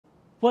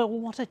Well,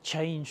 what a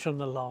change from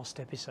the last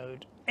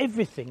episode.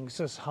 Everything's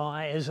as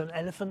high as an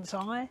elephant's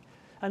eye,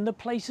 and the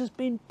place has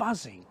been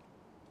buzzing.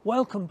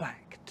 Welcome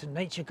back to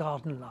Nature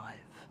Garden Live.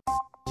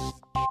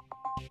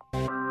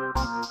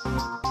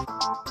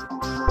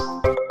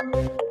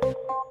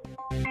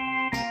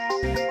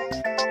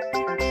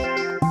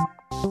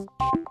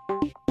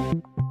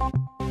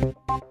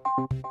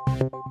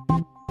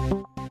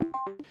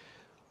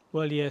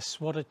 Well, yes,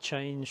 what a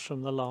change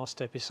from the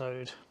last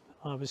episode.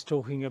 I was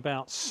talking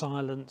about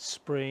silent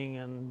spring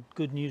and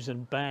good news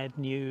and bad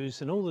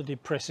news and all the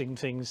depressing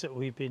things that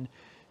we've been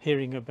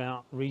hearing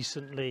about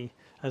recently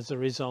as a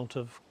result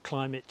of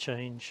climate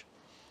change.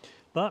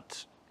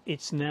 But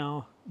it's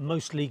now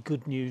mostly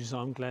good news,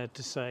 I'm glad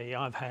to say.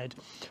 I've had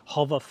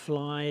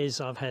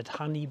hoverflies, I've had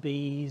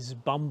honeybees,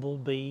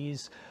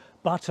 bumblebees,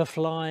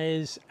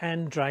 butterflies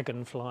and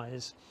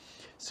dragonflies.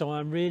 So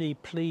I'm really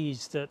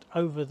pleased that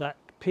over that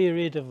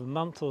period of a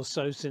month or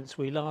so since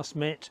we last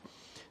met,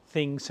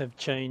 things have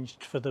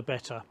changed for the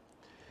better.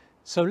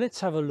 So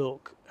let's have a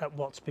look at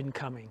what's been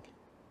coming.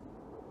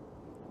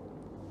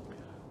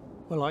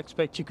 Well, I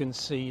expect you can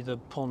see the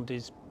pond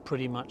is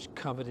pretty much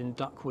covered in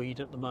duckweed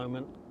at the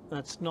moment.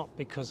 That's not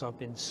because I've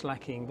been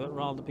slacking, but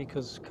rather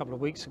because a couple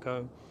of weeks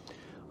ago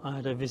I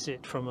had a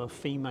visit from a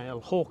female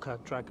hawker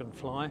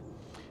dragonfly,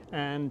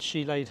 and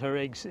she laid her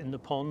eggs in the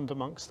pond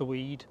amongst the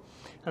weed,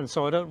 and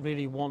so I don't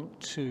really want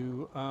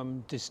to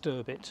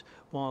disturb it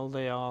while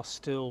they are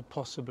still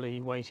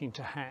possibly waiting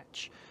to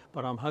hatch.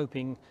 But I'm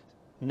hoping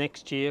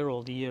next year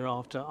or the year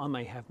after I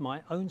may have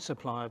my own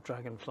supply of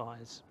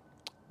dragonflies.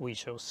 We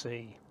shall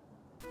see.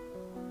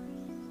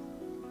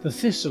 The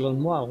thistle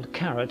and wild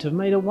carrot have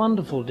made a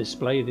wonderful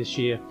display this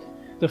year.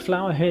 The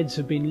flower heads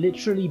have been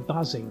literally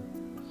buzzing.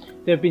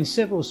 There have been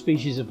several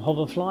species of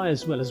hoverfly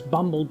as well as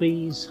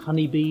bumblebees,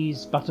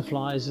 honeybees,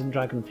 butterflies and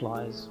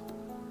dragonflies.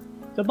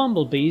 The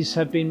bumblebees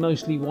have been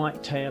mostly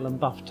whitetail and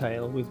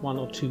bufftail with one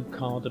or two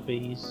carder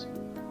bees.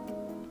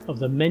 Of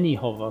the many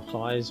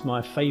hoverflies,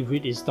 my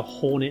favourite is the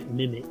hornet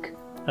mimic,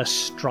 a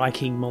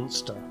striking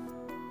monster.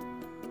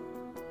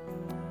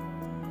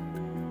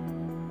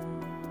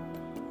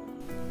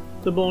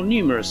 The more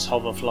numerous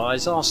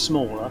hoverflies are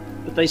smaller,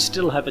 but they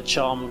still have a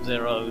charm of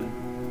their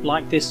own,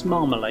 like this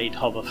marmalade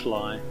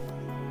hoverfly.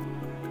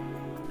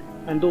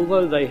 And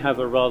although they have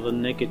a rather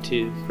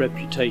negative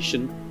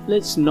reputation,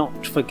 let's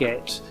not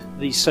forget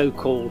the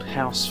so-called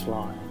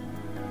housefly.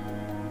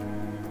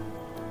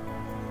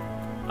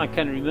 I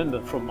can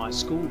remember from my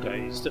school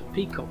days that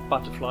peacock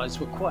butterflies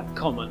were quite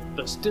common,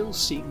 but still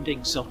seemed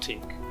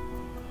exotic.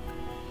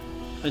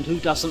 And who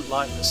doesn't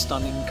like the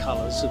stunning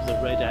colours of the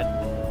red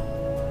admiral?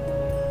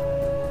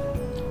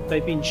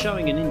 They've been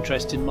showing an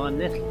interest in my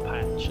nettle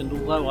patch, and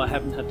although I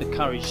haven't had the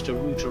courage to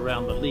root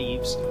around the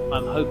leaves,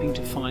 I'm hoping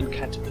to find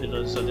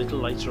caterpillars a little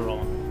later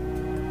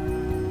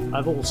on.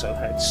 I've also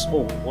had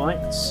small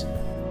whites,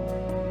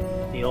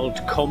 the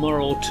odd comma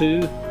or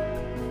two,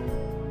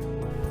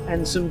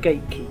 and some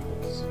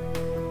gatekeepers.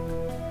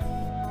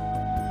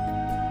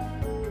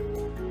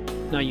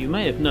 Now you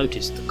may have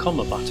noticed the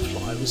comma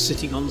butterfly was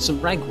sitting on some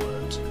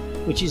ragwort,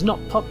 which is not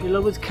popular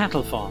with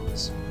cattle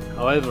farmers.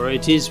 However,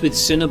 it is with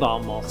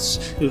cinnabar moths,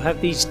 who have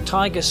these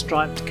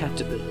tiger-striped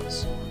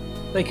caterpillars.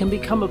 They can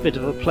become a bit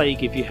of a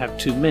plague if you have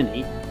too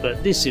many,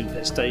 but this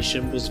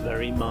infestation was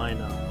very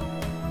minor.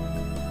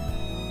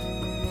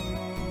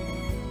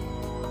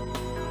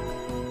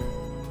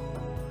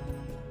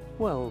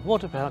 Well,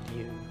 what about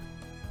you?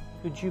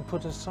 Could you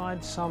put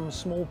aside some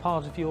small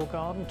part of your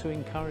garden to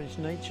encourage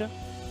nature?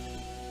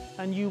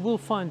 And you will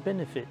find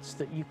benefits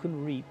that you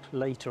can reap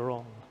later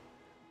on.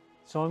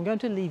 So I'm going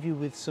to leave you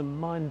with some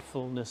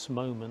mindfulness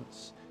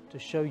moments to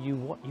show you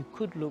what you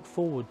could look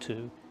forward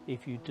to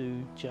if you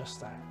do just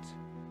that.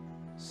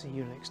 See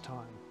you next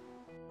time.